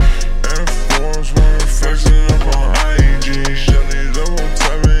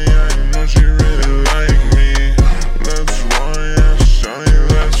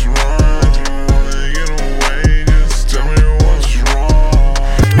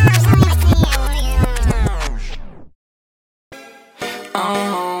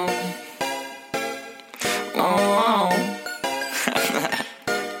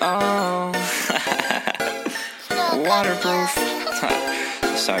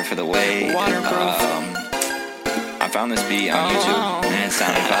sorry for the wait. I found this beat on YouTube and it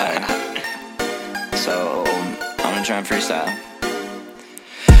sounded fire, so I'm gonna try and freestyle.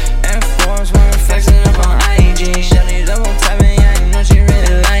 And of course, when we're flexing up on IG, Shelly double tapping, yeah, you know she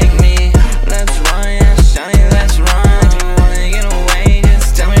really like